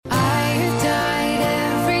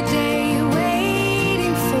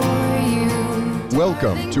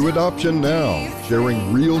Welcome to Adoption Now,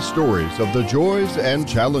 sharing real stories of the joys and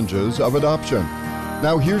challenges of adoption.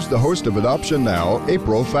 Now here's the host of Adoption Now,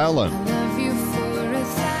 April Fallon.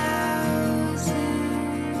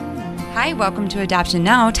 Hi, welcome to Adoption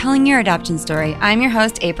Now, telling your adoption story. I'm your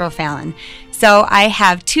host, April Fallon. So I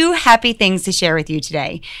have two happy things to share with you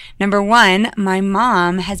today. Number one, my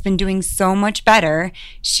mom has been doing so much better.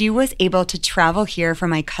 She was able to travel here for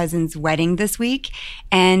my cousin's wedding this week.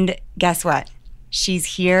 And guess what?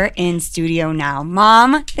 She's here in studio now.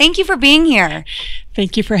 Mom, thank you for being here.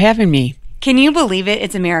 Thank you for having me. Can you believe it?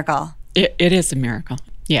 It's a miracle. It is a miracle,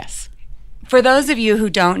 yes. For those of you who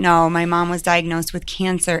don't know, my mom was diagnosed with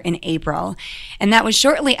cancer in April, and that was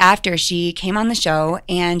shortly after she came on the show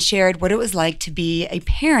and shared what it was like to be a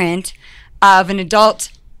parent of an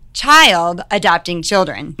adult child adopting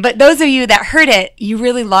children. But those of you that heard it, you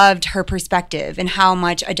really loved her perspective and how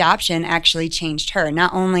much adoption actually changed her,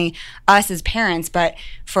 not only us as parents, but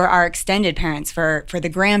for our extended parents, for the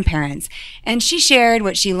grandparents. And she shared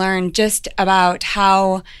what she learned just about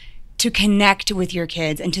how to connect with your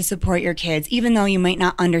kids and to support your kids, even though you might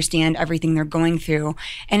not understand everything they're going through.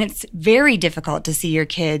 And it's very difficult to see your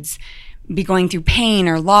kids be going through pain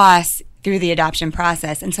or loss through the adoption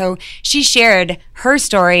process. And so she shared her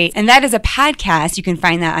story, and that is a podcast. You can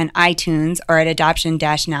find that on iTunes or at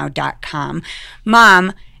adoption-now.com.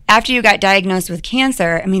 Mom, after you got diagnosed with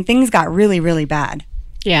cancer, things got really, really bad.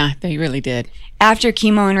 Yeah, they really did. After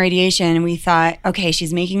chemo and radiation, we thought, okay,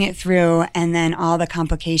 she's making it through, and then all the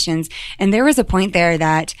complications. And there was a point there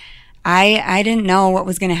that I didn't know what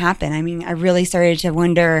was going to happen. I really started to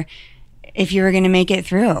wonder if you were going to make it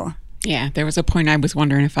through. Yeah, there was a point I was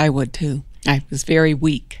wondering if I would too. I was very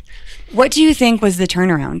weak. What do you think was the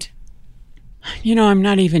turnaround? I'm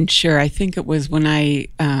not even sure. I think it was when I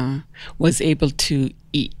was able to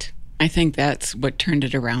eat. I think that's what turned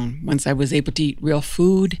it around. Once I was able to eat real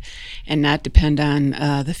food and not depend on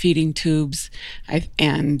the feeding tubes, I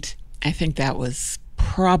think that was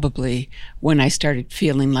probably when I started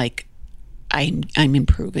feeling like I'm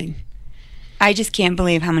improving. I just can't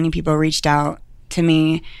believe how many people reached out to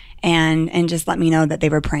me and just let me know that they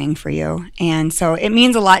were praying for you. And so it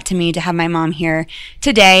means a lot to me to have my mom here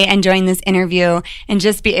today and join this interview and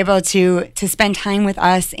just be able to spend time with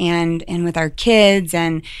us and with our kids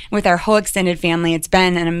and with our whole extended family. It's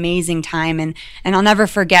been an amazing time, and I'll never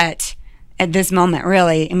forget at this moment,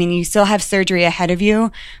 really. You still have surgery ahead of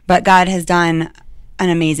you, but God has done an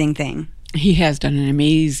amazing thing. He has done an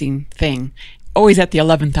amazing thing. Always at the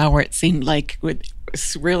 11th hour, it seemed like,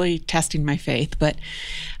 was really testing my faith, but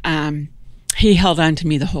he held on to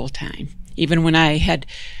me the whole time. Even when I had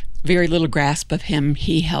very little grasp of him,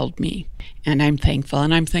 he held me. And I'm thankful.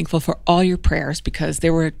 And I'm thankful for all your prayers, because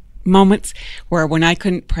there were moments where when I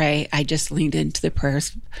couldn't pray, I just leaned into the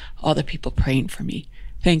prayers of all the people praying for me.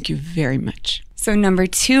 Thank you very much. So number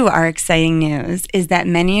two, our exciting news is that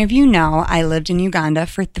many of you know I lived in Uganda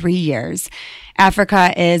for 3 years.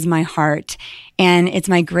 Africa is my heart, and it's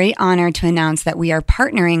my great honor to announce that we are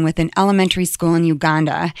partnering with an elementary school in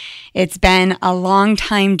Uganda. It's been a long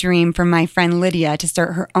time dream for my friend Lydia to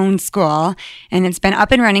start her own school, and it's been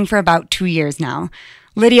up and running for about 2 years now.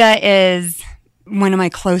 Lydia is one of my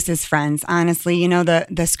closest friends, honestly.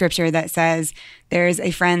 The scripture that says there's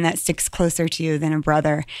a friend that sticks closer to you than a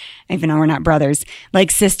brother, even though we're not brothers,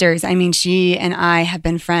 like sisters. She and I have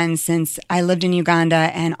been friends since I lived in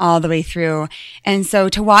Uganda and all the way through. And so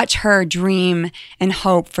to watch her dream and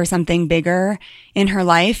hope for something bigger in her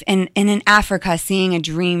life and in Africa, seeing a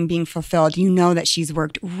dream being fulfilled, that she's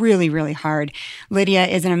worked really, really hard. Lydia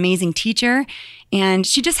is an amazing teacher, and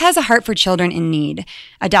she just has a heart for children in need.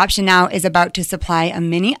 Adoption Now is about to supply a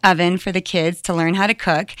mini oven for the kids to learn how to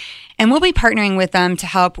cook, and we'll be partnering with them to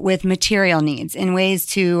help with material needs in ways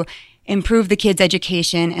to improve the kids'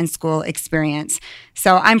 education and school experience.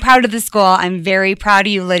 So I'm proud of the school. I'm very proud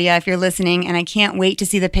of you, Lydia, if you're listening, and I can't wait to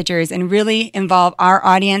see the pictures and really involve our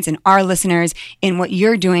audience and our listeners in what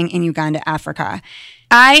you're doing in Uganda, Africa.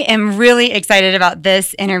 I am really excited about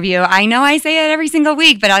this interview. I know I say it every single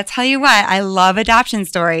week, but I'll tell you what, I love adoption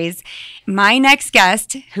stories. My next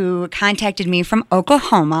guest, who contacted me from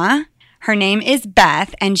Oklahoma, her name is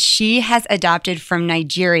Beth, and she has adopted from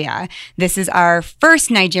Nigeria. This is our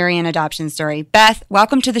first Nigerian adoption story. Beth,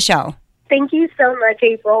 welcome to the show. Thank you so much,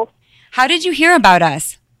 April. How did you hear about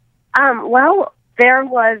us? Well, there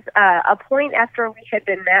was a point after we had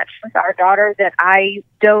been matched with our daughter that I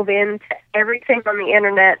dove into everything on the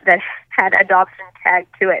internet that had adoption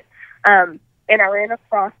tagged to it. And I ran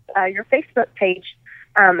across your Facebook page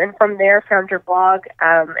And from there, found your blog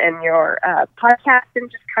and your podcast,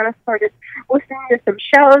 and just kind of started listening to some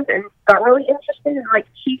shows and got really interested in like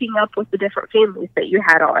keeping up with the different families that you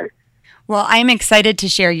had on. Well, I'm excited to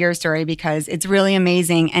share your story because it's really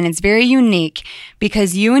amazing and it's very unique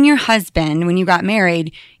because you and your husband, when you got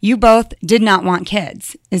married, you both did not want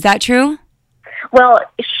kids. Is that true? Well,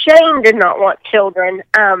 Shane did not want children,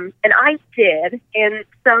 and I did. And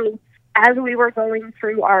so as we were going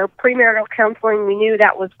through our premarital counseling, we knew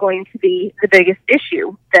that was going to be the biggest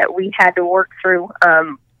issue that we had to work through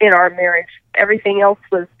in our marriage. Everything else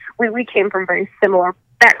was, we came from very similar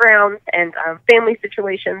backgrounds and family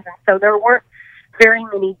situations, and so there weren't very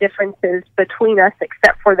many differences between us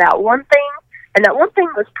except for that one thing, and that one thing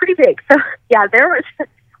was pretty big. So yeah,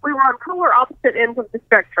 we were on polar opposite ends of the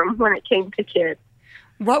spectrum when it came to kids.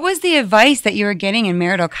 What was the advice that you were getting in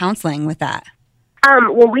marital counseling with that?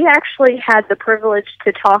 Well, we actually had the privilege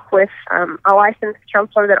to talk with a licensed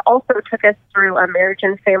counselor that also took us through a marriage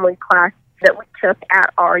and family class that we took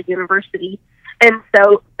at our university. And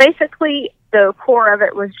so basically the core of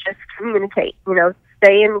it was just communicate,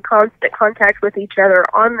 stay in constant contact with each other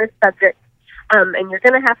on this subject. And you're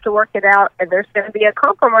going to have to work it out, and there's going to be a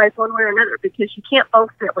compromise one way or another because you can't both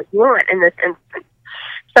get what you want in this instance.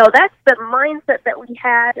 So that's the mindset that we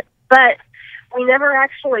had, but we never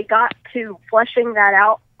actually got to fleshing that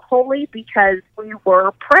out wholly because we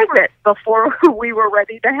were pregnant before we were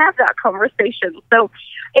ready to have that conversation. So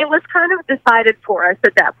it was kind of decided for us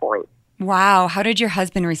at that point. Wow. How did your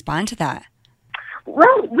husband respond to that?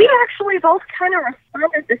 Well, we actually both kind of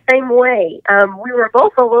responded the same way. We were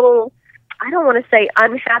both a little, I don't want to say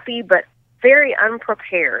unhappy, but very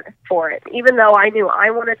unprepared for it. Even though I knew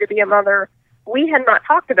I wanted to be a mother, we had not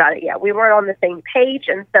talked about it yet. We weren't on the same page,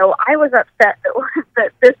 and so I was upset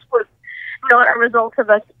that this was not a result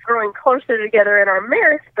of us growing closer together in our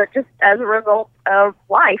marriage, but just as a result of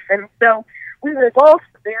life. And so we were both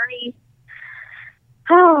very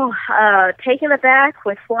taken aback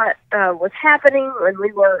with what was happening, and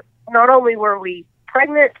we were, not only were we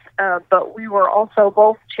pregnant, but we were also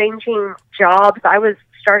both changing jobs. I was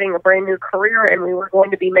starting a brand new career, and we were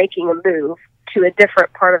going to be making a move to a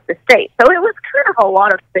different part of the state. So it was kind of a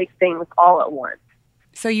lot of big things all at once.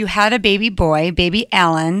 So you had a baby boy, baby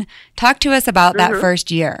Alan. Talk to us about that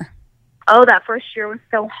first year. Oh, that first year was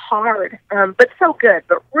so hard, but so good,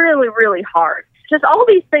 but really, really hard. Just all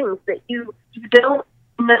these things that you don't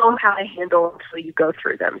know how to handle until you go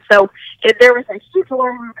through them. So there was a huge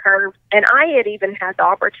learning curve, and I had even had the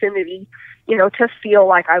opportunity, to feel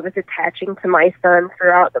like I was attaching to my son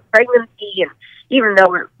throughout the pregnancy. And even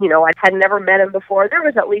though, I had never met him before, there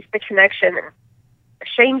was at least a connection. And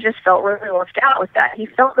Shane just felt really left out with that. He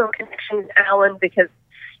felt no connection with Alan because,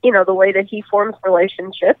 the way that he forms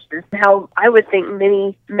relationships is how I would think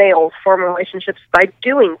many males form relationships, by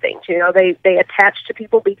doing things. They attach to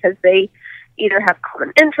people because they either have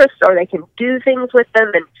common interests or they can do things with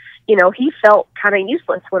them. And, he felt kind of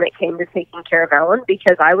useless when it came to taking care of Alan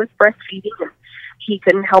because I was breastfeeding and he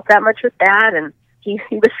couldn't help that much with that. And he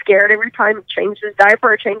was scared every time he changed his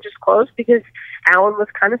diaper or changed his clothes because Alan was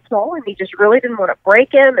kind of small and he just really didn't want to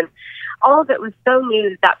break him. And all of it was so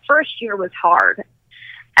new. That first year was hard.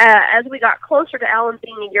 As we got closer to Alan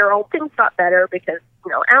being a year old, things got better because,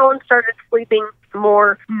 Alan started sleeping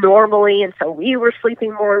more normally, and so we were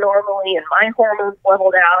sleeping more normally, and my hormones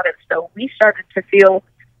leveled out, and so we started to feel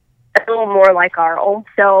a little more like our old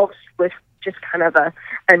selves with just kind of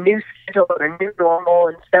a new schedule and a new normal.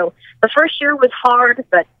 And so the first year was hard,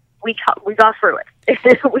 but we got through it.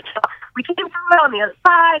 we came through it on the other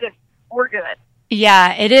side, and we're good.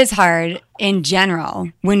 Yeah, it is hard in general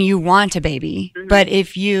when you want a baby. Mm-hmm. But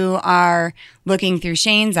if you are looking through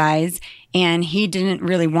Shane's eyes and he didn't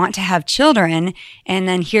really want to have children, and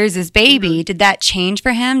then here's his baby, did that change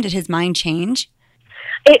for him? Did his mind change?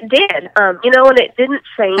 It did, and it didn't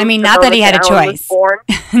change. I mean, not that he had a choice.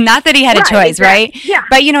 Not that he had a choice, exactly. Right? Yeah.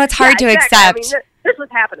 But, it's hard to accept. I mean, this was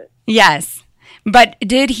happening. Yes. But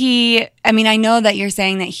did he, I know that you're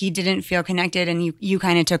saying that he didn't feel connected and you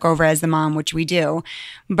kind of took over as the mom, which we do.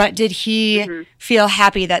 But did he feel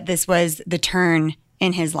happy that this was the turn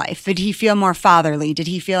in his life? Did he feel more fatherly? Did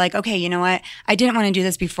he feel like, okay, you know what? I didn't want to do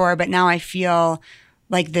this before, but now I feel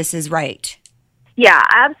like this is right. Yeah,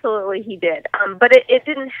 absolutely he did. But it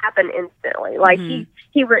didn't happen instantly. Like he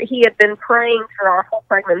had been praying for our whole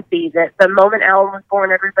pregnancy that the moment Alan was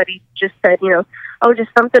born, everybody just said, just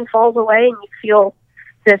something falls away and you feel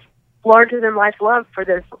this larger than life love for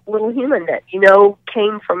this little human that,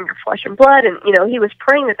 came from your flesh and blood. And, he was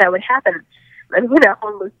praying that would happen. And when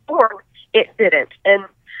Alan was born, it didn't. And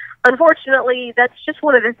unfortunately, that's just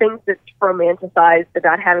one of the things that's romanticized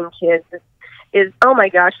about having kids. is, oh my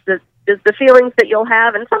gosh, the feelings that you'll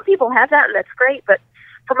have. And some people have that, and that's great. But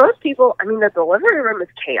for most people, I mean, the delivery room is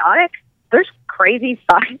chaotic. There's crazy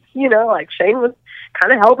sides, like Shane was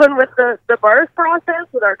kind of helping with the birth process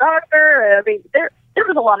with our doctor. I mean, there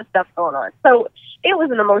was a lot of stuff going on. So it was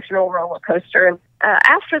an emotional roller coaster. And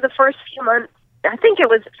after the first few months, I think,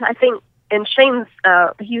 and Shane's,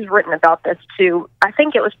 he's written about this too, I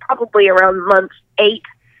think it was probably around month 8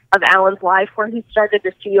 of Alan's life where he started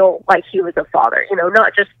to feel like he was a father,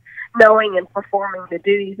 not just knowing and performing the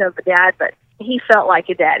duties of a dad, but he felt like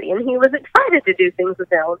a daddy. And he was excited to do things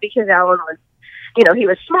with Alan because Alan was, he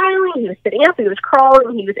was smiling, he was sitting up, he was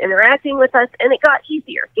crawling, he was interacting with us, and it got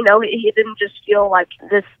easier. He didn't just feel like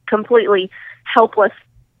this completely helpless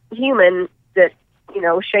human that,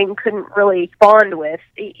 Shane couldn't really bond with.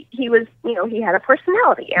 He was, he had a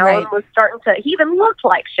personality. Alan was starting to, he even looked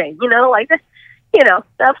like Shane, like this.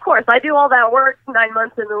 Of course, I do all that work 9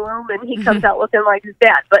 months in the womb, and he comes out looking like his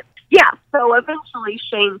dad. But yeah, so eventually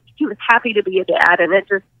Shane, he was happy to be a dad, and it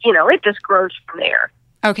just grows from there.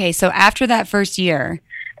 Okay, so after that first year,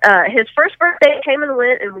 his first birthday came and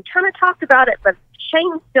went, and we kind of talked about it, but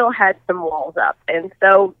Shane still had some walls up, and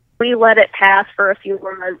so we let it pass for a few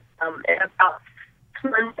more months. And about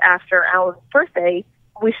 6 months after Alan's birthday,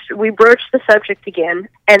 we broached the subject again,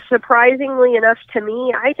 and surprisingly enough to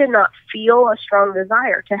me, I did not feel a strong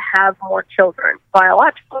desire to have more children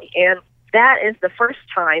biologically, and that is the first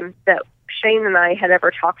time that Shane and I had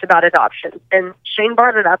ever talked about adoption. And Shane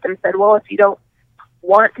brought it up and said, well, if you don't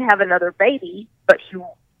want to have another baby, but you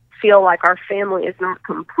feel like our family is not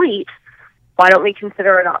complete, why don't we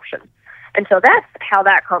consider adoption? And so that's how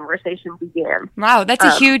that conversation began. Wow, that's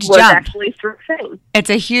a huge was jump. Actually through Shane. It's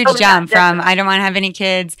a huge jump from I don't want to have any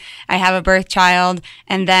kids, I have a birth child,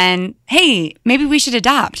 and then, hey, maybe we should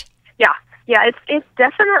adopt. Yeah, it's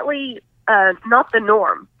definitely not the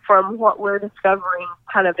norm from what we're discovering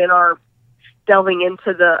kind of in our delving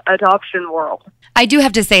into the adoption world. I do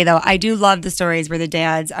have to say, though, I do love the stories where the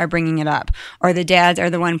dads are bringing it up or the dads are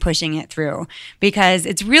the one pushing it through, because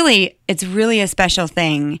it's really a special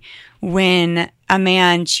thing when a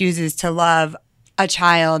man chooses to love a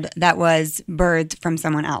child that was birthed from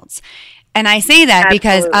someone else. And I say that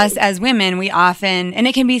because us as women, we often, and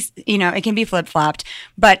it can be, it can be flip-flopped,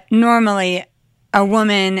 but normally a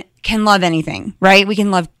woman can love anything, right? We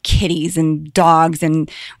can love kitties and dogs, and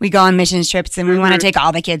we go on mission trips and we want to take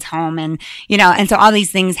all the kids home, and, and so all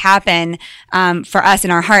these things happen for us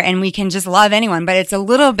in our heart, and we can just love anyone, but it's a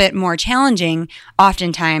little bit more challenging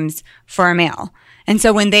oftentimes for a male. And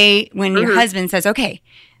so when your husband says, okay,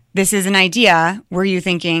 this is an idea, were you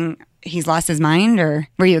thinking he's lost his mind, or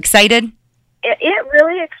were you excited? It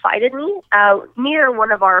really excited me. Neither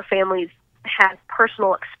one of our families had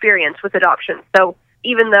personal experience with adoption. So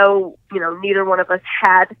even though, neither one of us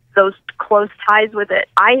had those close ties with it,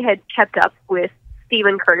 I had kept up with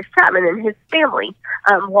Stephen Curtis Chapman and his family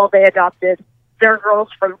while they adopted their girls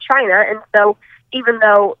from China. And so even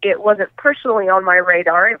though it wasn't personally on my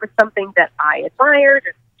radar, it was something that I admired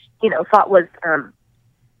and, thought was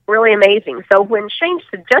really amazing. So when Shane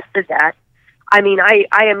suggested that,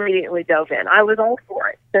 I immediately dove in. I was all for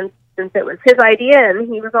it. Since it was his idea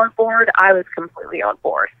and he was on board, I was completely on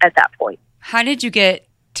board at that point. How did you get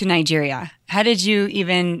to Nigeria? How did you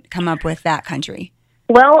even come up with that country?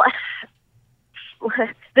 Well,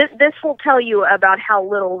 this will tell you about how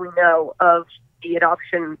little we know of the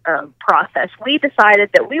adoption process. We decided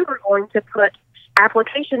that we were going to put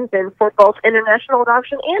applications in for both international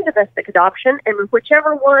adoption and domestic adoption, and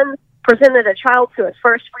whichever one presented a child to us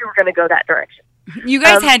first, we were going to go that direction. You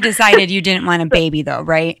guys had decided you didn't want a baby, though,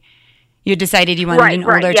 right? You decided you wanted an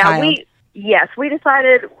older child. We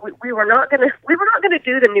decided we were not going to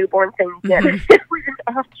do the newborn thing again. We didn't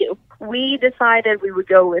have to. We decided we would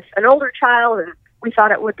go with an older child, and we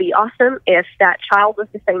thought it would be awesome if that child was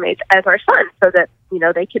the same age as our son, so that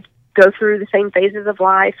they could go through the same phases of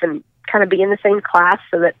life and kind of be in the same class,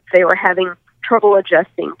 so that they were having trouble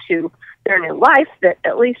adjusting to their new life, that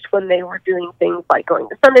at least when they were doing things like going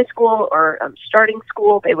to Sunday school or starting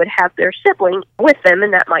school, they would have their sibling with them,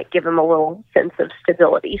 and that might give them a little sense of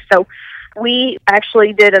stability. So we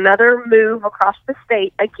actually did another move across the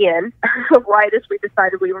state again, right as we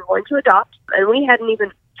decided we were going to adopt, and we hadn't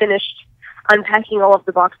even finished unpacking all of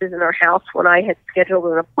the boxes in our house when I had scheduled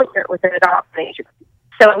an appointment with an adoption agency.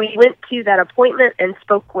 So we went to that appointment and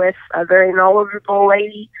spoke with a very knowledgeable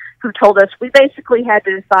lady who told us we basically had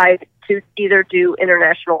to decide to either do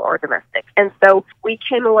international or domestic. And so we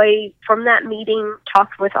came away from that meeting,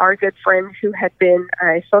 talked with our good friend who had been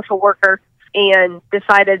a social worker, and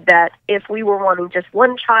decided that if we were wanting just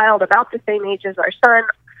one child about the same age as our son,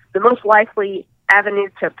 the most likely avenue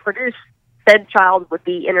to produce said child would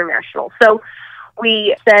be international. So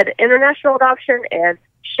we said international adoption, and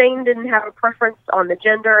Shane didn't have a preference on the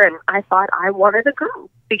gender, and I thought I wanted a girl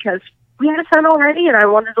because we had a son already, and I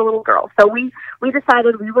wanted a little girl. So we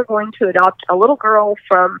decided we were going to adopt a little girl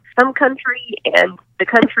from some country, and the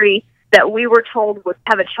country that we were told would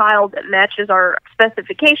have a child that matches our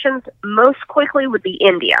specifications most quickly would be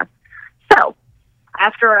India. So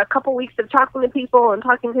after a couple weeks of talking to people and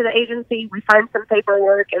talking to the agency, we signed some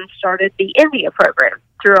paperwork and started the India program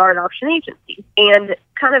through our adoption agency. And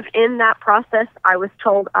kind of in that process, I was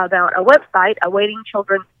told about a website, a Waiting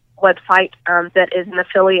Children website that is an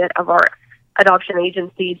affiliate of our adoption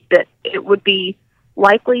agency, that it would be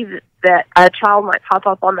likely that a child might pop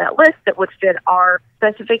up on that list that would fit our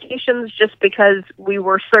specifications, just because we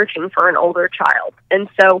were searching for an older child. And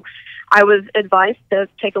so I was advised to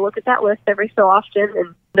take a look at that list every so often,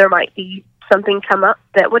 and there might be something come up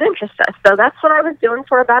that would interest us. So that's what I was doing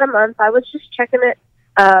for about a month. I was just checking it.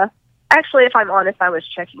 Actually, if I'm honest, I was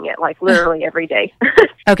checking it like literally every day.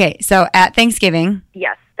 Okay, so at Thanksgiving.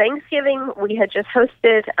 Yes, Thanksgiving, we had just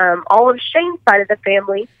hosted all of Shane's side of the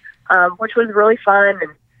family, which was really fun.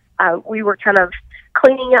 And we were kind of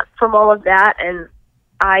cleaning up from all of that. And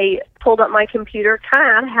I pulled up my computer kind of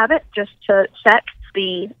out of habit just to check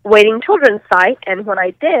the Waiting Children site. And when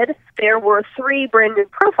I did, there were 3 brand new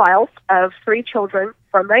profiles of 3 children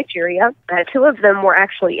from Nigeria. 2 of them were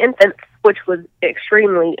actually infants, which was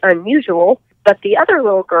extremely unusual. But the other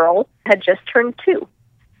little girl had just turned 2.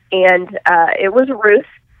 And it was Ruth,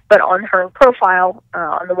 but on her profile,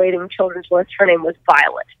 on the Waiting Children's list, her name was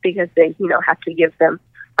Violet, because they, have to give them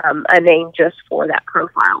a name just for that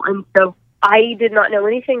profile. And so I did not know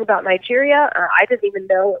anything about Nigeria. I didn't even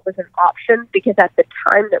know it was an option, because at the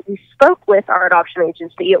time that we spoke with our adoption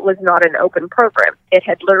agency, it was not an open program. It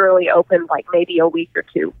had literally opened like maybe a week or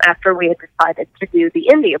 2 after we had decided to do the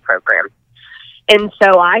India program. And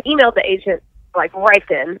so I emailed the agent like right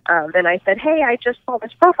then, and I said, hey, I just saw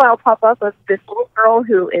this profile pop up of this little girl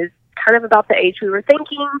who is kind of about the age we were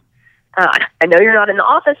thinking. I know you're not in the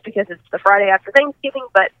office because it's the Friday after Thanksgiving,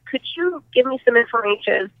 but could you give me some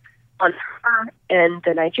information on her and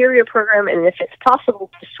the Nigeria program, and if it's possible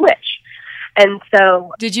to switch? And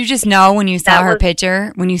so, did you just know when you saw her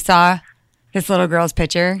picture, when you saw this little girl's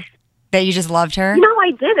picture, that you just loved her? No,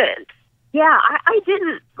 I didn't. Yeah, I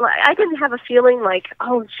didn't. I didn't have a feeling like,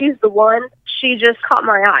 oh, she's the one. She just caught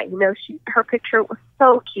my eye. Her picture was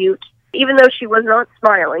so cute, even though she was not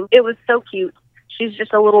smiling. It was so cute. She's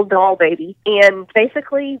just a little doll baby, and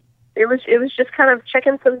basically, it was just kind of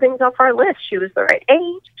checking some things off our list. She was the right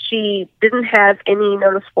age. She didn't have any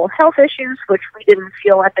noticeable health issues, which we didn't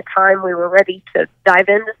feel at the time we were ready to dive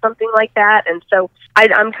into something like that. And so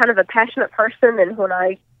I'm kind of a passionate person, and when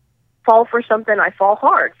I fall for something, I fall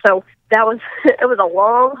hard. So it was a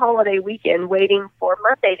long holiday weekend waiting for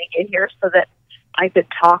Monday to get here so that I could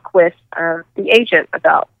talk with the agent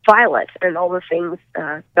about Violet and all the things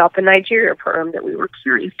about the Nigeria program that we were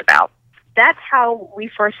curious about. That's how we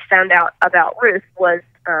first found out about Ruth, was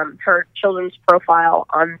her children's profile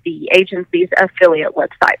on the agency's affiliate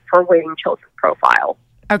website for Waiting Children Profile.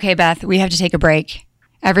 Okay, Beth, we have to take a break.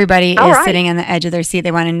 Everybody is sitting on the edge of their seat.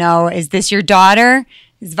 They want to know, is this your daughter?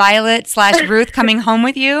 Is Violet/Ruth coming home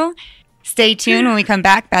with you? Stay tuned. When we come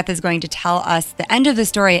back, Beth is going to tell us the end of the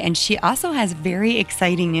story, and she also has very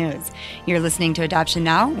exciting news. You're listening to Adoption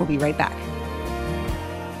Now. We'll be right back.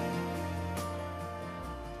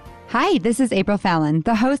 Hi, this is April Fallon,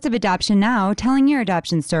 the host of Adoption Now, telling your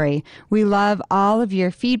adoption story. We love all of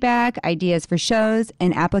your feedback, ideas for shows,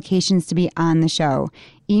 and applications to be on the show.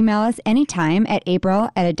 Email us anytime at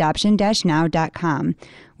april@adoption-now.com.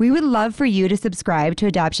 We would love for you to subscribe to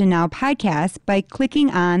Adoption Now podcast by clicking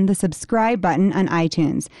on the subscribe button on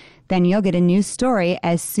iTunes. Then you'll get a new story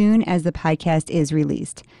as soon as the podcast is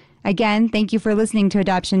released. Again, thank you for listening to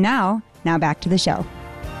Adoption Now. Now back to the show.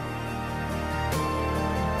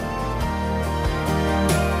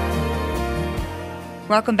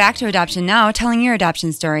 Welcome back to Adoption Now, telling your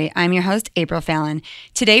adoption story. I'm your host, April Fallon.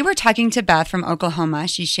 Today we're talking to Beth from Oklahoma.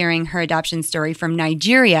 She's sharing her adoption story from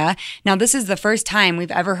Nigeria. Now, this is the first time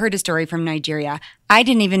we've ever heard a story from Nigeria. I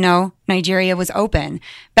didn't even know Nigeria was open.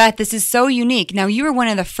 Beth, this is so unique. Now, you were one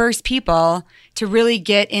of the first people to really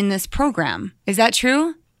get in this program. Is that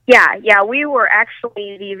true? Yeah, we were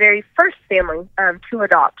actually the very first family to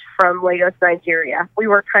adopt from Lagos, Nigeria. We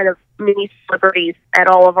were kind of mini celebrities at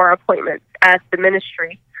all of our appointments at the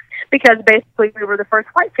ministry, because basically we were the first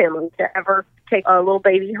white family to ever take a little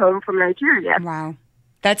baby home from Nigeria. Wow.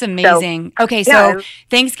 That's amazing. So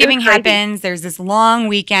Thanksgiving happens, there's this long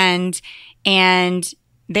weekend, and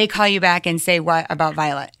they call you back and say what about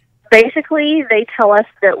Violet? basically, they tell us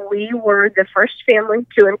that we were the first family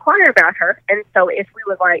to inquire about her. And so if we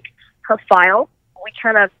would like her file, we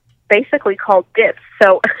kind of basically called dibs.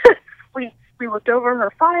 So we looked over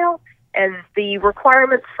her file, and the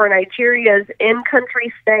requirements for Nigeria's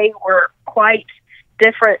in-country stay were quite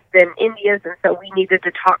different than India's, and so we needed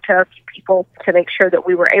to talk to a few people to make sure that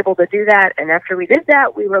we were able to do that. And after we did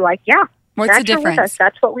that, we were like, yeah, what's the difference? With us.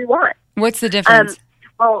 That's what we want. What's the difference?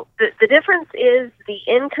 Well, the difference is the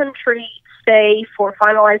in-country stay for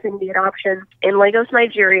finalizing the adoption in Lagos,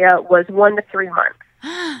 Nigeria, was 1 to 3 months.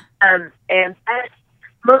 And that's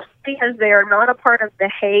mostly because they are not a part of the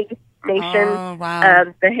Hague Nation,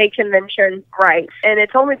 the Hague Convention, right? And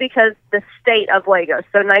it's only because the state of Lagos.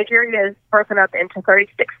 So Nigeria is broken up into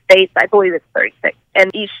 36 states. I believe it's 36. And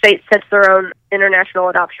each state sets their own international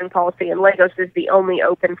adoption policy, and Lagos is the only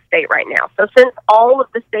open state right now. So since all of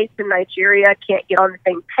the states in Nigeria can't get on the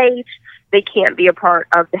same page, they can't be a part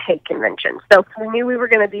of the Hague Convention. So we knew we were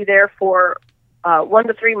going to be there for 1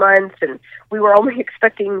 to 3 months, and we were only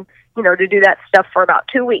expecting, to do that stuff for about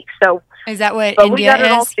 2 weeks. So is that what India is? We got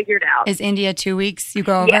it all figured out. Is India 2 weeks you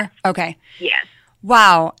go over? Yes. Okay. Yes.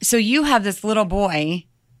 Wow. So you have this little boy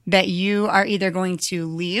that you are either going to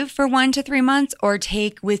leave for 1 to 3 months or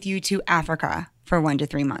take with you to Africa for 1 to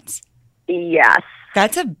 3 months. Yes.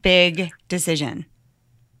 That's a big decision.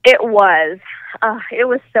 It was. It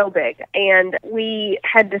was so big. And we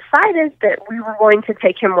had decided that we were going to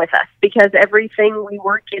take him with us because everything we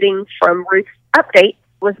were getting from Ruth's update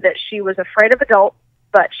was that she was afraid of adults,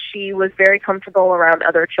 but she was very comfortable around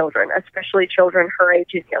other children, especially children her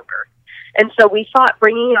age and younger. And so we thought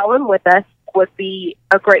bringing Ellen with us would be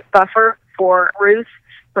a great buffer for Ruth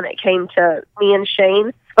when it came to me and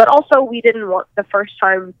Shane. But also we didn't want the first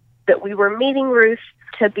time that we were meeting Ruth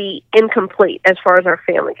to be incomplete as far as our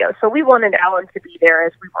family goes. So we wanted Alan to be there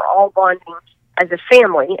as we were all bonding as a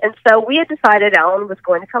family. And so we had decided Alan was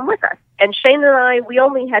going to come with us. And Shane and I, we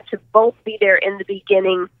only had to both be there in the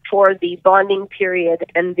beginning for the bonding period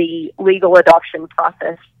and the legal adoption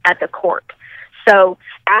process at the court. So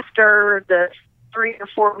after the 3 or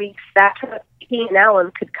 4 weeks, he and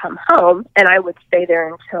Alan could come home, and I would stay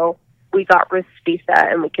there until we got Ruth's visa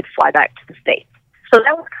and we could fly back to the States. So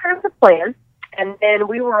that was kind of the plan. And then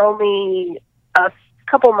we were only a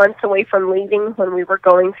couple months away from leaving when we were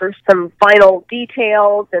going through some final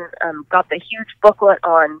details and got the huge booklet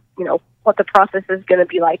on, what the process is going to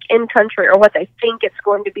be like in country or what they think it's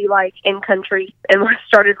going to be like in country. And we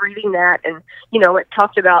started reading that, and, it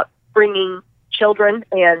talked about bringing children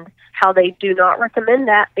and how they do not recommend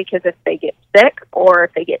that because if they get sick or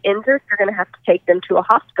if they get injured, you're going to have to take them to a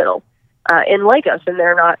hospital in Lagos, and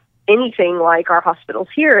they're not anything like our hospitals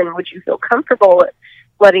here. And would you feel comfortable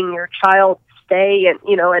letting your child stay? And,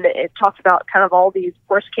 and it talks about kind of all these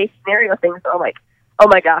worst case scenario things. So I'm like, oh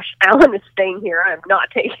my gosh, Alan is staying here. I'm not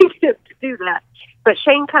taking him to do that. But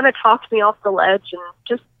Shane kind of talked me off the ledge and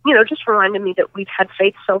just reminded me that we've had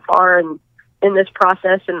faith so far in this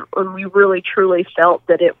process. And we really, truly felt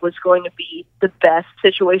that it was going to be the best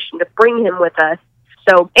situation to bring him with us.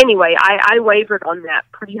 So anyway, I wavered on that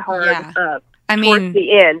pretty hard. Yeah. Towards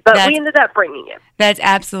the end, but we ended up bringing him. That's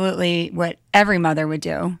absolutely what every mother would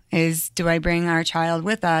do is, do I bring our child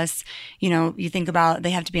with us? You think about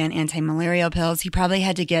they have to be on anti-malarial pills. He probably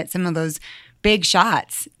had to get some of those big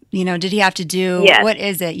shots. Did he have to do, what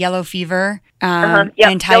is it, yellow fever and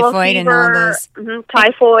typhoid and all those?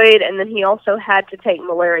 Typhoid, and then he also had to take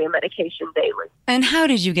malaria medication daily. And how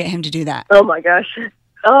did you get him to do that? Oh my gosh.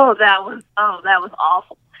 That was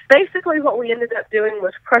awful. Basically, what we ended up doing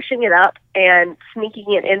was crushing it up and sneaking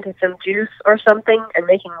it into some juice or something and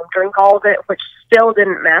making him drink all of it, which still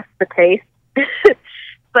didn't mask the taste.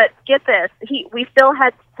 But get this, we still had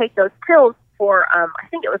to take those pills for, I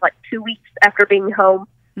think it was like 2 weeks after being home,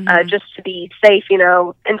 just to be safe,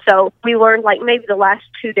 And so we learned like maybe the last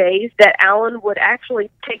 2 days that Alan would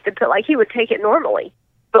actually take the pill, like he would take it normally.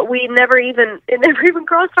 But it never even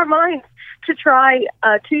crossed our minds to try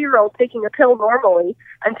a 2-year-old taking a pill normally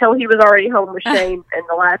until he was already home with Shane in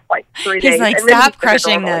the last 3 days. He's like, and stop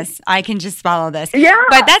crushing this. I can just swallow this. Yeah,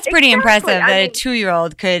 but that's pretty impressive that a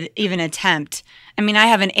 2-year-old could even attempt. I mean, I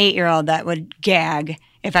have an 8-year-old that would gag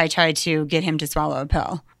if I tried to get him to swallow a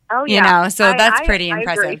pill. Oh, yeah. So that's pretty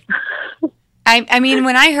impressive. I mean,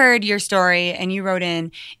 when I heard your story and you wrote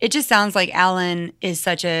in, it just sounds like Alan is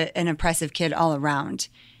such an oppressive kid all around.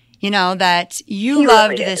 That you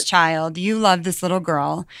loved this child, you loved this little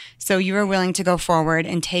girl, so you were willing to go forward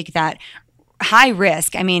and take that high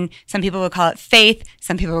risk. I mean, some people would call it faith.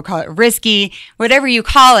 Some people would call it risky. Whatever you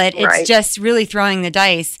call it, it's just really throwing the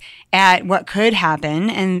dice at what could happen.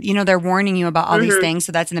 And, they're warning you about all these things.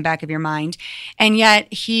 So that's in the back of your mind. And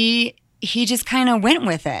yet he just kind of went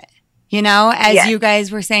with it, as you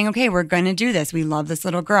guys were saying, okay, we're going to do this. We love this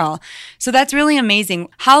little girl. So that's really amazing.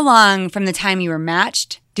 How long from the time you were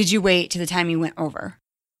matched did you wait to the time you went over?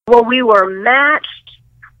 Well, we were matched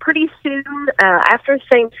pretty soon after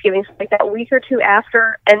Thanksgiving, so like that week or two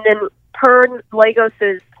after, and then per Lagos'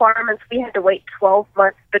 requirements, we had to wait 12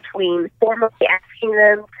 months between formally asking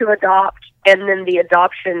them to adopt and then the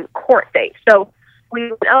adoption court date. So we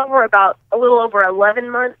went over about a little over 11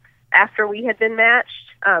 months after we had been matched,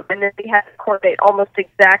 and then we had a court date almost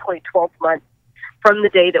exactly 12 months from the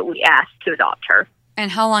day that we asked to adopt her.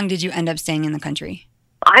 And how long did you end up staying in the country?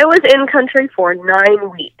 I was in country for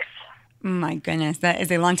 9 weeks. My goodness, that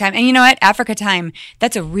is a long time. And you know what? Africa time,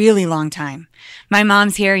 that's a really long time. My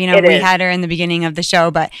mom's here, we had her in the beginning of the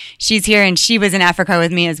show, but she's here and she was in Africa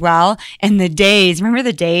with me as well. And the days, remember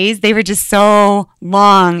the days? They were just so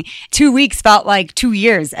long. 2 weeks felt like 2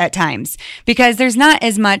 years at times because there's not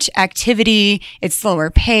as much activity. It's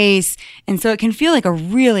slower pace. And so it can feel like a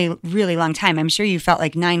really, really long time. I'm sure you felt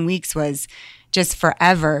like 9 weeks was just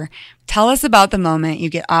forever. Tell us about the moment you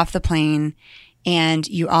get off the plane and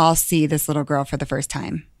you all see this little girl for the first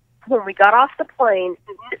time. When we got off the plane,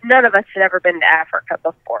 none of us had ever been to Africa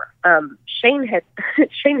before. Shane had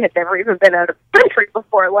never even been out of the country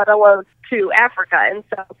before, let alone to Africa. And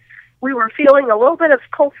so we were feeling a little bit of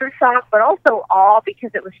culture shock, but also awe because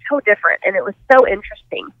it was so different and it was so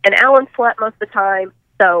interesting. And Alan slept most of the time.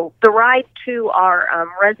 So the ride to our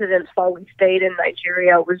residence while we stayed in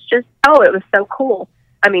Nigeria was just, it was so cool.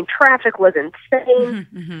 I mean, traffic was insane,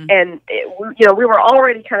 and we were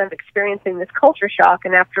already kind of experiencing this culture shock,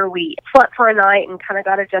 and after we slept for a night and kind of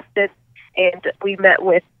got adjusted, and we met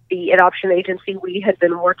with the adoption agency we had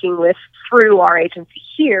been working with through our agency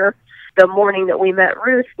here, the morning that we met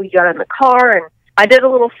Ruth, we got in the car, and I did a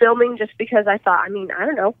little filming just because I thought, I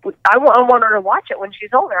don't know, I want her to watch it when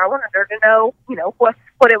she's older. I wanted her to know, what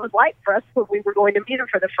it was like for us when we were going to meet her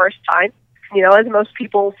for the first time. As most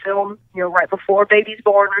people film, right before baby's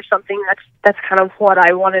born or something, that's kind of what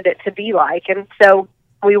I wanted it to be like. And so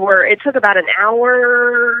it took about an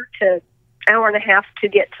hour to hour and a half to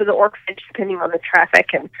get to the orphanage, depending on the traffic.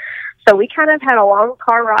 And so we kind of had a long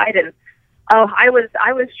car ride, and I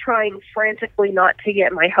was trying frantically not to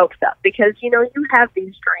get my hopes up because, you have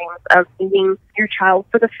these dreams of meeting your child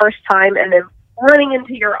for the first time and then running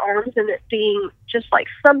into your arms and it being just like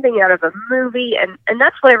something out of a movie, and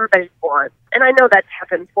that's what everybody wants. And I know that's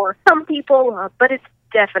happened for some people, but it's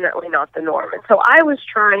definitely not the norm. And so I was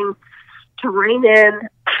trying to rein in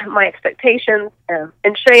my expectations,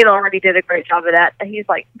 and Shane already did a great job of that. He's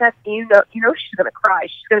like, "That's she's going to cry.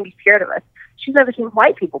 She's going to be scared of us. She's never seen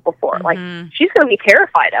white people before. Like, she's going to be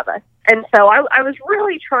terrified of us." And so I was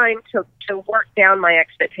really trying to work down my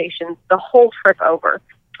expectations the whole trip over.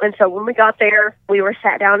 And so when we got there, we were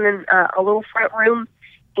sat down in a little front room,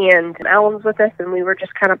 and Alan was with us, and we were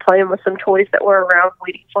just kind of playing with some toys that were around,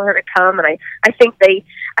 waiting for her to come. And I think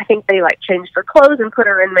they like changed her clothes and put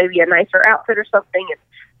her in maybe a nicer outfit or something, and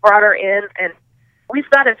brought her in. And we've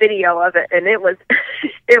got a video of it, and it was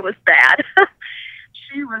it was bad.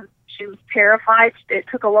 She was terrified. It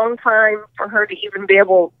took a long time for her to even be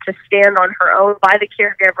able to stand on her own by the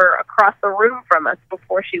caregiver across the room from us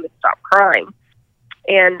before she would stop crying.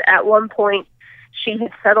 And at one point, she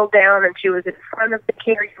had settled down and she was in front of the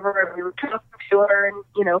caregiver, and we were talking to her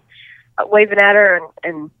and, waving at her.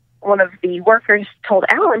 And one of the workers told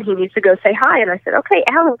Alan he needs to go say hi. And I said, "Okay,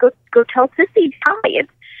 Alan, go tell Sissy hi." And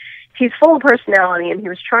he's full of personality, and he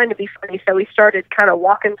was trying to be funny. So he started kind of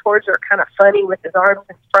walking towards her kind of funny with his arms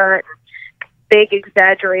in front, and big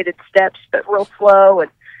exaggerated steps, but real slow. And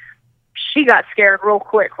she got scared real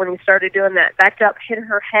quick when he started doing that. Backed up, hit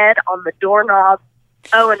her head on the doorknob.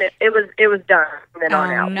 Oh, and it was done from then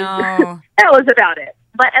on out. No. That was about it.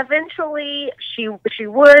 But eventually, she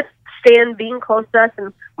would stand being close to us,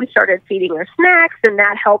 and we started feeding her snacks, and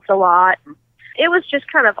that helped a lot. It was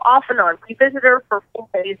just kind of off and on. We visited her for 4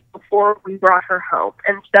 days before we brought her home.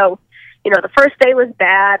 And so, the first day was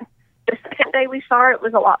bad. The second day we saw her, it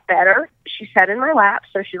was a lot better. She sat in my lap,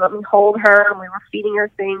 so she let me hold her, and we were feeding her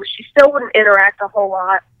things. She still wouldn't interact a whole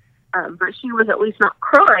lot. But she was at least not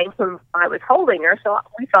crying when I was holding her, so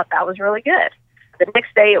we thought that was really good. The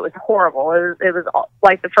next day, it was horrible. It was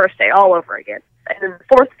like the first day all over again. And then the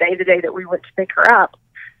fourth day, the day that we went to pick her up,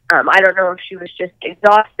 I don't know if she was just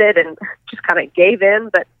exhausted and just kind of gave in,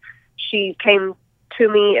 but she came to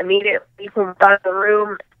me immediately when we got in the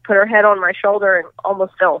room, put her head on my shoulder and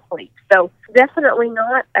almost fell asleep. So definitely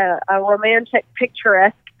not a romantic,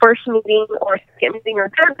 picturesque first meeting or second meeting or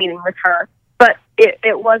third meeting with her, but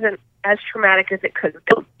it wasn't as traumatic as it could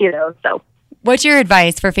have been, so. What's your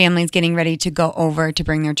advice for families getting ready to go over to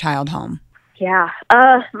bring their child home? Yeah.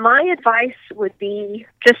 My advice would be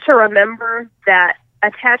just to remember that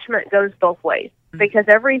attachment goes both ways, because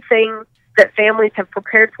everything that families have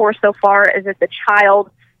prepared for so far is that the child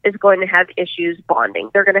is going to have issues bonding.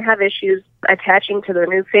 They're going to have issues attaching to their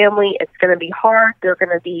new family. It's going to be hard. They're going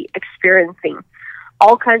to be experiencing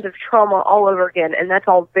all kinds of trauma all over again, and that's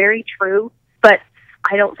all very true. But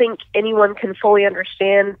I don't think anyone can fully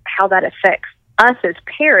understand how that affects us as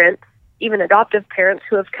parents, even adoptive parents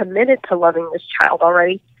who have committed to loving this child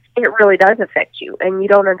already. It really does affect you, and you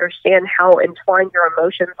don't understand how entwined your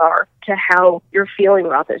emotions are to how you're feeling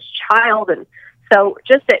about this child. And so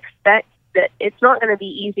just expect that it's not going to be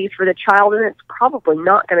easy for the child, and it's probably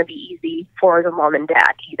not going to be easy for the mom and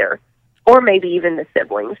dad either, or maybe even the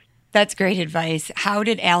siblings. That's great advice. How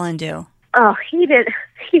did Alan do? Oh, he did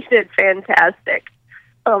fantastic.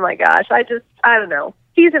 Oh my gosh, I don't know.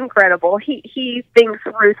 He's incredible. He thinks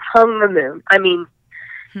Ruth hung the moon. I mean,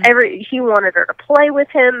 he wanted her to play with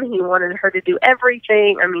him. He wanted her to do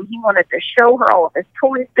everything. I mean, he wanted to show her all of his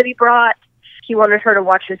toys that he brought. He wanted her to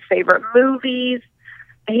watch his favorite movies.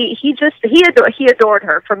 He adored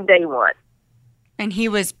her from day one. And he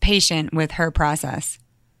was patient with her process.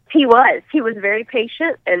 He was very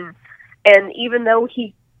patient, and even though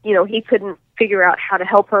he couldn't figure out how to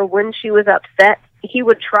help her when she was upset, he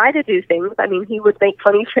would try to do things. I mean, he would make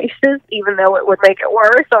funny faces, even though it would make it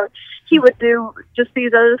worse, or he would do just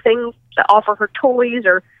these other things to offer her toys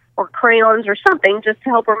or crayons or something just to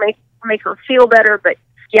help her make her feel better. But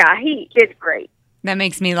yeah, he did great. That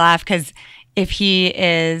makes me laugh, because if he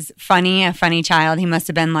is a funny child, he must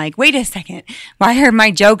have been like, wait a second, why are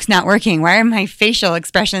my jokes not working? Why are my facial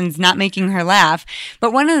expressions not making her laugh?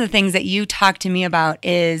 But one of the things that you talked to me about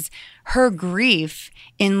is her grief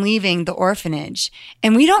in leaving the orphanage.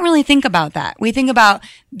 And we don't really think about that. We think about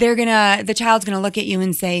the child's going to look at you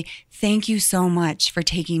and say, thank you so much for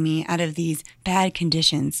taking me out of these bad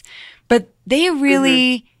conditions. But they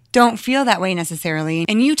really don't feel that way necessarily.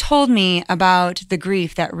 And you told me about the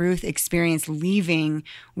grief that Ruth experienced leaving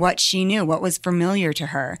what she knew, what was familiar to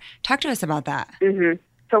her. Talk to us about that. Mm-hmm.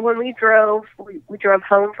 So when we drove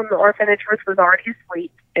home from the orphanage, Ruth was already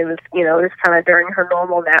asleep. It was kind of during her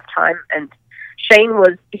normal nap time, and Shane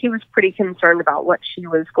was pretty concerned about what she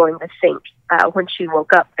was going to think when she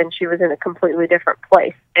woke up, and she was in a completely different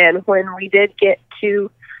place. And when we did get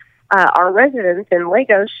to our residence in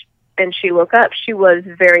Lagos, and she woke up, she was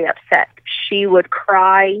very upset. She would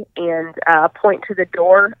cry and point to the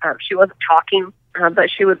door. She wasn't talking, but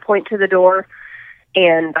she would point to the door.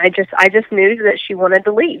 And I just knew that she wanted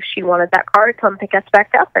to leave. She wanted that car to come pick us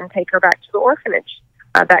back up and take her back to the orphanage,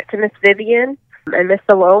 back to Miss Vivian and Miss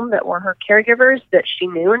Salome, that were her caregivers that she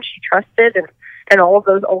knew and she trusted, and all of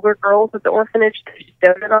those older girls at the orphanage that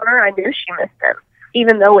depended on her. I knew she missed them.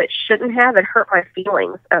 Even though it shouldn't have, it hurt my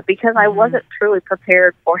feelings because I wasn't truly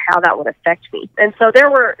prepared for how that would affect me. And so there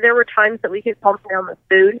were times that we could pump down the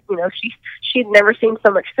food. She'd never seen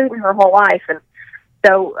so much food in her whole life, and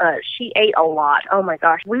so she ate a lot. Oh my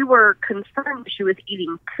gosh, we were concerned she was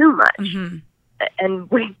eating too much, and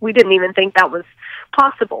we didn't even think that was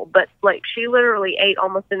possible. But she literally ate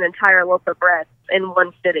almost an entire loaf of bread in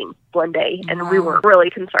one sitting one day, and we were really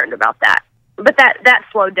concerned about that. But that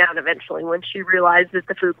slowed down eventually when she realized that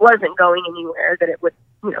the food wasn't going anywhere, that it would,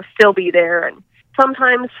 still be there. And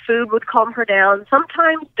sometimes food would calm her down.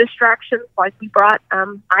 Sometimes distractions, like we brought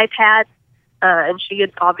iPads, and she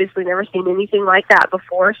had obviously never seen anything like that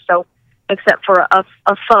before. So except for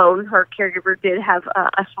a phone, her caregiver did have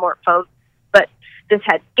a smartphone, but this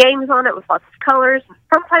had games on it with lots of colors.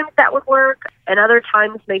 Sometimes that would work, and other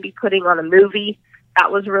times maybe putting on a movie.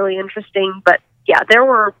 That was really interesting. But yeah, there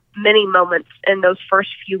were many moments in those first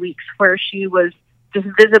few weeks where she was just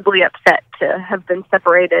visibly upset to have been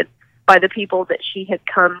separated by the people that she had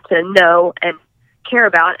come to know and care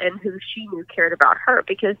about, and who she knew cared about her,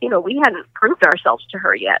 because, we hadn't proved ourselves to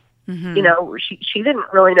her yet. She didn't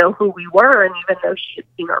really know who we were, and even though she had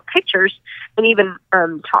seen our pictures and even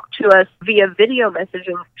talked to us via video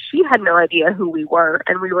messaging, she had no idea who we were,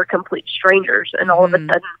 and we were complete strangers. And all of a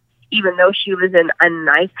sudden, even though she was in a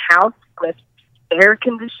nice house with air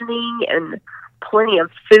conditioning and plenty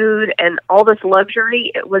of food and all this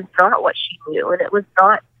luxury, it was not what she knew, and it was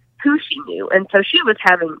not who she knew. And so she was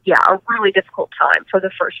having, a really difficult time for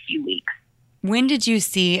the first few weeks. When did you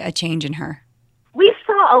see a change in her? We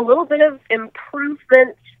saw a little bit of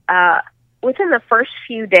improvement within the first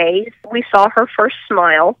few days, we saw her first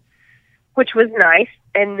smile, which was nice.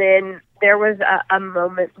 And then there was a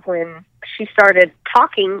moment when she started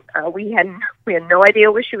talking. We had no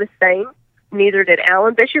idea what she was saying. Neither did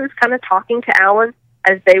Alan, but she was kind of talking to Alan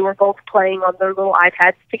as they were both playing on their little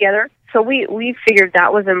iPads together. So we figured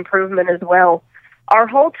that was improvement as well. Our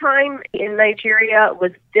whole time in Nigeria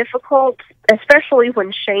was difficult, especially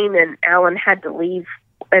when Shane and Alan had to leave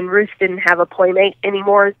and Ruth didn't have a playmate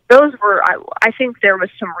anymore. Those were, I think there was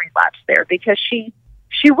some relapse there because she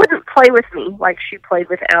wouldn't play with me like she played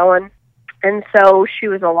with Alan. And so she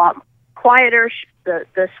was a lot quieter.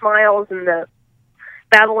 The smiles and the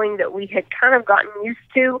babbling that we had kind of gotten used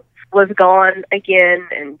to was gone again.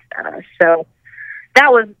 And so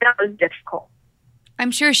that was difficult.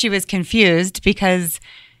 I'm sure she was confused because,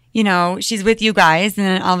 you know, she's with you guys and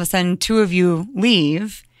then all of a sudden two of you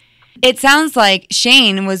leave. It sounds like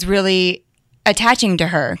Shane was really attaching to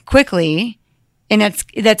her quickly. And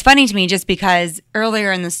that's funny to me just because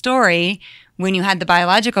earlier in the story, when you had the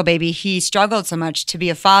biological baby, he struggled so much to be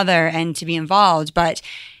a father and to be involved. But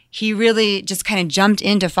he really just kind of jumped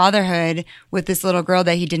into fatherhood with this little girl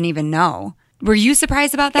that he didn't even know. Were you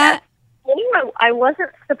surprised about that? Anyway, I wasn't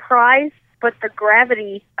surprised. But the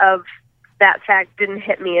gravity of that fact didn't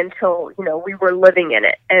hit me until, you know, we were living in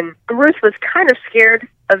it. And Ruth was kind of scared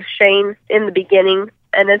of Shane in the beginning.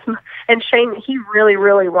 And Shane, he really,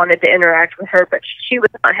 really wanted to interact with her, but she was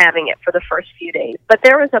not having it for the first few days. But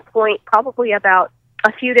there was a point, probably about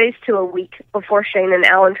a few days to a week before Shane and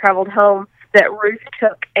Alan traveled home, that Ruth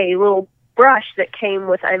took a little brush that came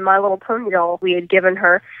with a My Little Pony doll we had given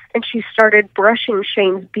her, and she started brushing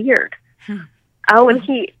Shane's beard. Oh, and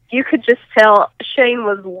you could just tell Shane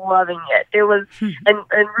was loving it. It was,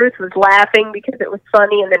 and Ruth was laughing because it was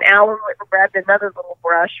funny. And then Alan went and grabbed another little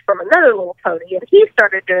brush from another little pony, and he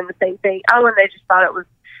started doing the same thing. Oh, and they just thought it was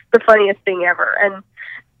the funniest thing ever. And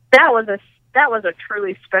that was a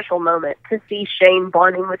truly special moment to see Shane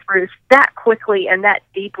bonding with Ruth that quickly and that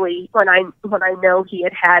deeply. When I know he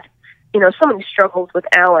had, you know, so many struggles with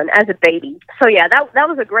Alan as a baby. So yeah, that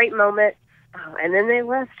was a great moment. And then they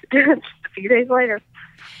left just a few days later.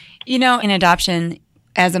 You know, in adoption,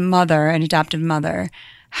 as a mother, an adoptive mother,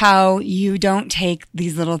 how you don't take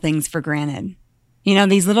these little things for granted. You know,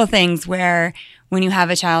 these little things where when you have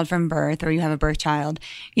a child from birth or you have a birth child,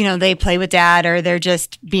 you know, they play with dad or they're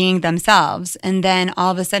just being themselves. And then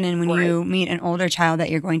all of a sudden when you meet an older child that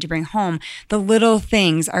you're going to bring home, the little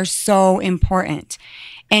things are so important.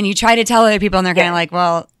 And you try to tell other people and they're kind of like,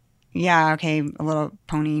 well, yeah, okay, a little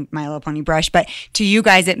pony, My Little Pony brush. But to you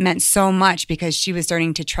guys, it meant so much because she was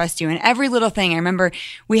starting to trust you. And every little thing, I remember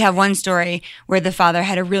we have one story where the father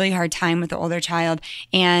had a really hard time with the older child.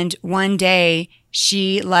 And one day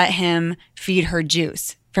she let him feed her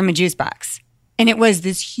juice from a juice box. And it was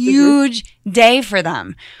this huge day for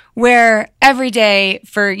them where every day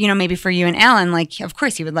for, you know, maybe for you and Alan, like, of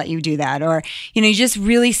course he would let you do that. Or, you know, you just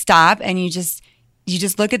really stop and you just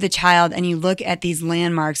look at the child and you look at these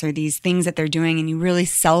landmarks or these things that they're doing and you really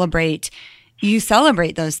celebrate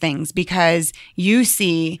those things because you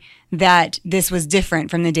see that this was different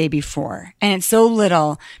from the day before. And it's so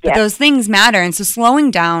little, but those things matter. And so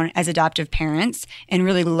slowing down as adoptive parents and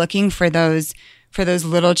really looking for those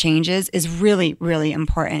little changes is really, really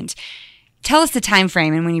important. Tell us the time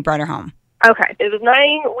frame and when you brought her home. Okay. It was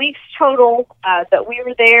 9 weeks total that we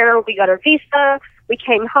were there. We got our visa. We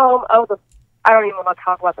came home. I don't even want to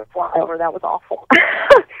talk about the flyover. That was awful.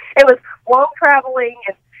 It was long traveling,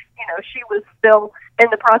 and, you know, she was still in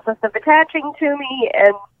the process of attaching to me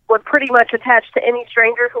and would pretty much attach to any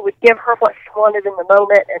stranger who would give her what she wanted in the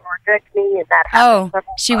moment and reject me, and that happened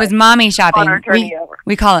several she times was mommy shopping. On our journey over.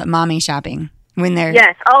 We call it mommy shopping. When they're,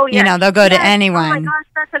 yes. Oh, yes. You know, they'll go to anyone. Oh, my gosh,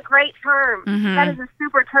 that's a great term. Mm-hmm. That is a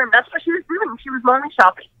super term. That's what she was doing. She was mommy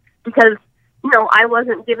shopping because, you know, I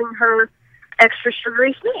wasn't giving her extra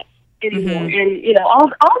sugary snacks anymore. Mm-hmm. And, you know,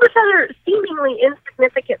 all this other seemingly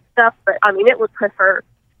insignificant stuff, but, I mean, it would put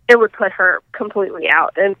her completely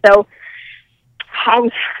out. And so I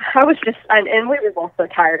was just, and we were both so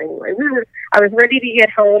tired anyway. I was ready to get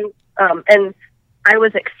home, and I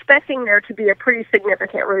was expecting there to be a pretty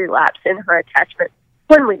significant relapse in her attachment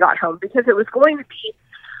when we got home because it was going to be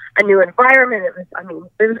a new environment.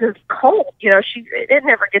 It was just cold. You know, it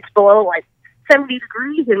never gets below like 70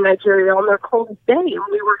 degrees in Nigeria on their coldest day, and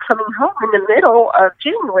we were coming home in the middle of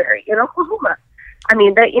January in Oklahoma. I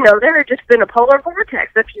mean, there had just been a polar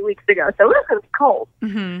vortex a few weeks ago, so it was cold.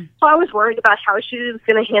 Mm-hmm. So I was worried about how she was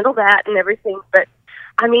going to handle that and everything. But,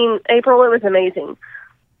 I mean, April, it was amazing.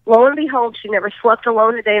 Lo and behold, she never slept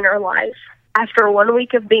alone a day in her life. After 1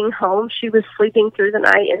 week of being home, she was sleeping through the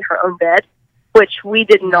night in her own bed, which we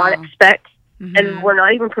did not expect and we're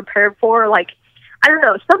not even prepared for. Like, I don't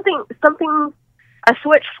know, a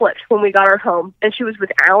switch flipped when we got her home, and she was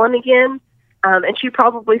with Alan again. And she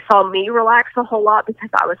probably saw me relax a whole lot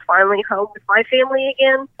because I was finally home with my family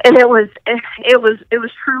again. And it was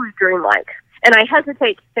truly dreamlike. And I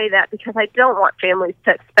hesitate to say that because I don't want families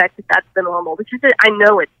to expect that that's the normal, because I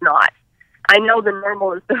know it's not. I know the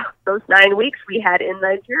normal is those 9 weeks we had in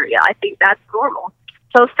Nigeria. I think that's normal.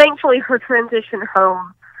 So thankfully her transition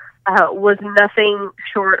home was nothing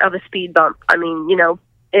short of a speed bump. I mean,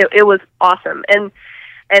 it was awesome. And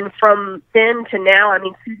from then to now, I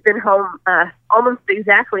mean, she's been home almost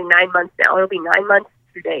exactly 9 months now. It'll be 9 months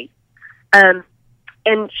today. And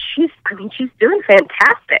she's doing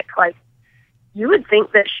fantastic. Like, you would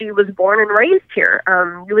think that she was born and raised here.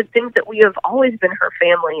 You would think that we have always been her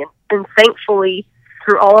family. And thankfully,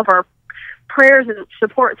 through all of our prayers and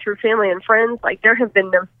support through family and friends, like, there have been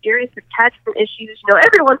no serious attachment issues.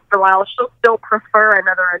 Every once in a while, she'll still prefer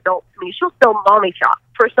another adult to me. She'll still mommy shop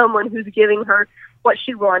for someone who's giving her what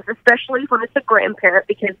she wants, especially when it's a grandparent,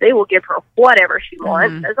 because they will give her whatever she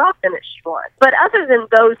wants as often as she wants. But other than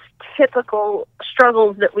those typical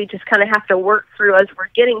struggles that we just kind of have to work through as we're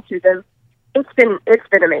getting to them, it's been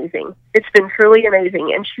amazing. It's been truly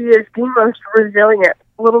amazing. And she is the most resilient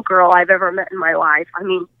little girl I've ever met in my life. I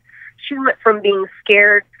mean, she went from being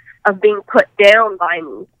scared of being put down by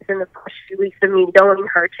me in the first few weeks of me knowing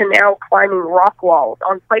her to now climbing rock walls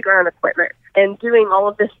on playground equipment and doing all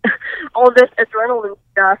of this adrenaline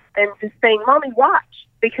stuff and just saying, "Mommy, watch,"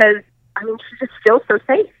 because I mean, she just feels so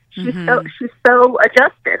safe. She's so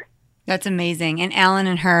adjusted. That's amazing. And Alan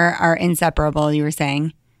and her are inseparable, you were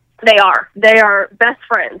saying. They are best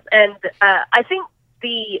friends, and I think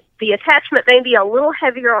the attachment may be a little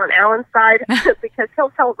heavier on Alan's side because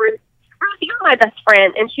he'll tell Ruth, "You're my best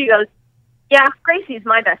friend," and she goes, "Yeah, Gracie's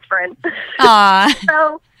my best friend." Aww.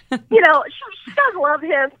 So, she does love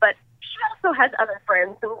him, but she also has other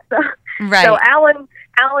friends, and right. So Alan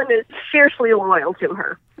is fiercely loyal to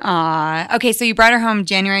her. Aw. Okay, so you brought her home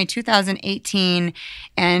January 2018,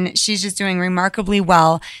 and she's just doing remarkably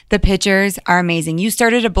well. The pictures are amazing. You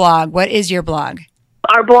started a blog. What is your blog?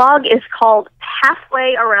 Our blog is called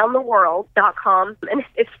halfwayaroundtheworld.com, and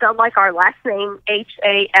it's spelled like our last name,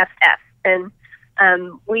 HAFF. And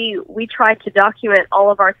we try to document all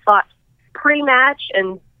of our thoughts pre-match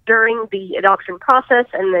and during the adoption process,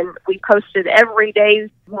 and then we posted every day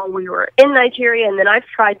while we were in Nigeria, and then I've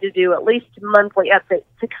tried to do at least monthly updates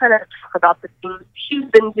to kind of talk about the things she's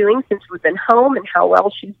been doing since we've been home and how well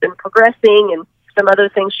she's been progressing and some other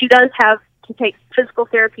things. She does have to take physical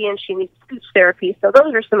therapy and she needs speech therapy, so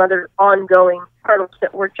those are some other ongoing hurdles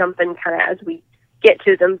that we're jumping kind of as we get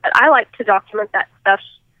to them. But I like to document that stuff,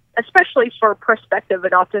 especially for prospective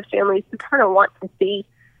adoptive families who kind of want to see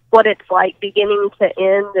what it's like beginning to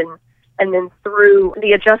end and then through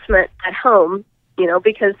the adjustment at home,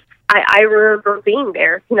 because I remember being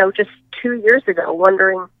there, just 2 years ago,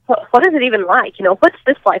 wondering, what is it even like? What's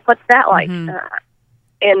this like? What's that like?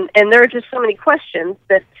 And there are just so many questions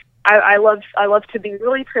that I love to be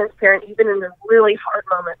really transparent, even in the really hard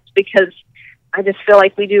moments, because I just feel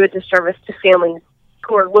like we do a disservice to families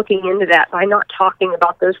who are looking into that by not talking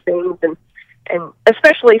about those things and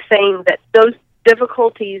especially saying that those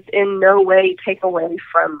difficulties in no way take away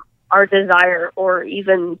from our desire or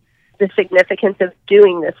even the significance of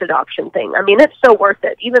doing this adoption thing. I mean, it's so worth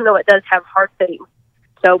it, even though it does have hard things.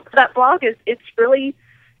 So that blog it's really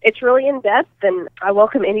in depth, and I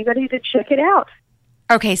welcome anybody to check it out.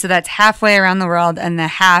 Okay, so that's Halfway Around the World, and the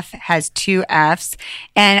half has 2 Fs.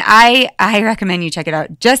 And I recommend you check it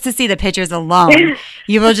out just to see the pictures alone.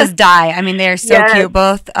 You will just die. I mean, they are so cute,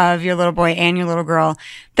 both of your little boy and your little girl.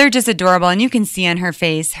 They're just adorable, and you can see on her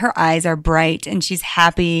face, her eyes are bright, and she's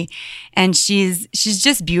happy, and she's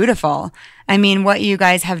just beautiful. I mean, what you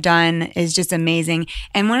guys have done is just amazing.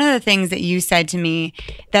 And one of the things that you said to me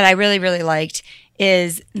that I really, really liked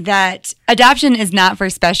is that adoption is not for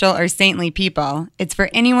special or saintly people. It's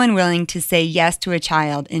for anyone willing to say yes to a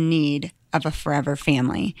child in need of a forever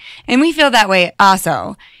family. And we feel that way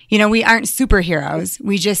also. We aren't superheroes.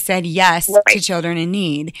 We just said yes to children in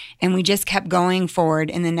need, and we just kept going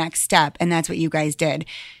forward in the next step, and that's what you guys did.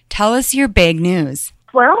 Tell us your big news.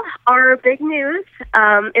 Well, our big news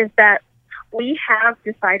is that we have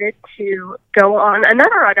decided to go on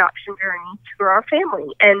another adoption journey for our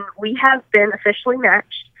family, and we have been officially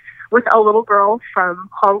matched with a little girl from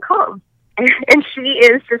Hong Kong, and she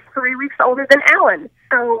is just 3 weeks older than Alan.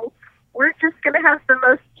 So we're just going to have the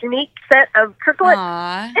most unique set of triplets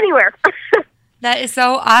anywhere. That is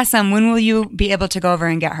so awesome. When will you be able to go over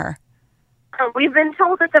and get her? We've been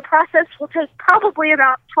told that the process will take probably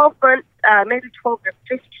about 12 months, maybe 12 to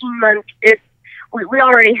 15 months. we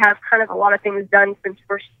already have kind of a lot of things done since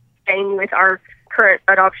we're staying with our current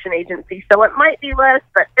adoption agency. So it might be less,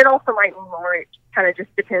 but it also might be more. It kind of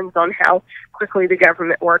just depends on how quickly the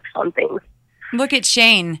government works on things. Look at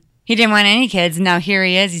Shane. He didn't want any kids. Now here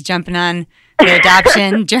he is. He's jumping on the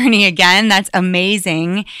adoption journey again. That's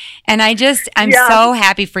amazing. And I'm so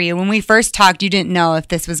happy for you. When we first talked, you didn't know if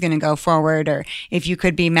this was going to go forward or if you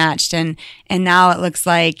could be matched. And now it looks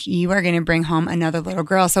like you are going to bring home another little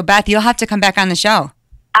girl. So Beth, you'll have to come back on the show.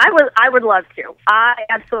 I would love to. I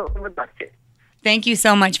absolutely would love to. Thank you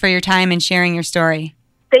so much for your time and sharing your story.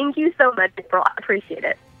 Thank you so much, April. I appreciate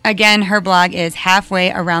it. Again, her blog is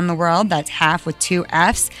Halfway Around the World. That's half with 2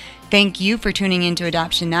 F's. Thank you for tuning in to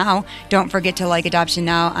Adoption Now. Don't forget to like Adoption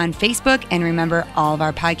Now on Facebook. And remember, all of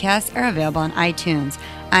our podcasts are available on iTunes.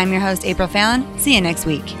 I'm your host, April Fallon. See you next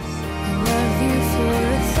week.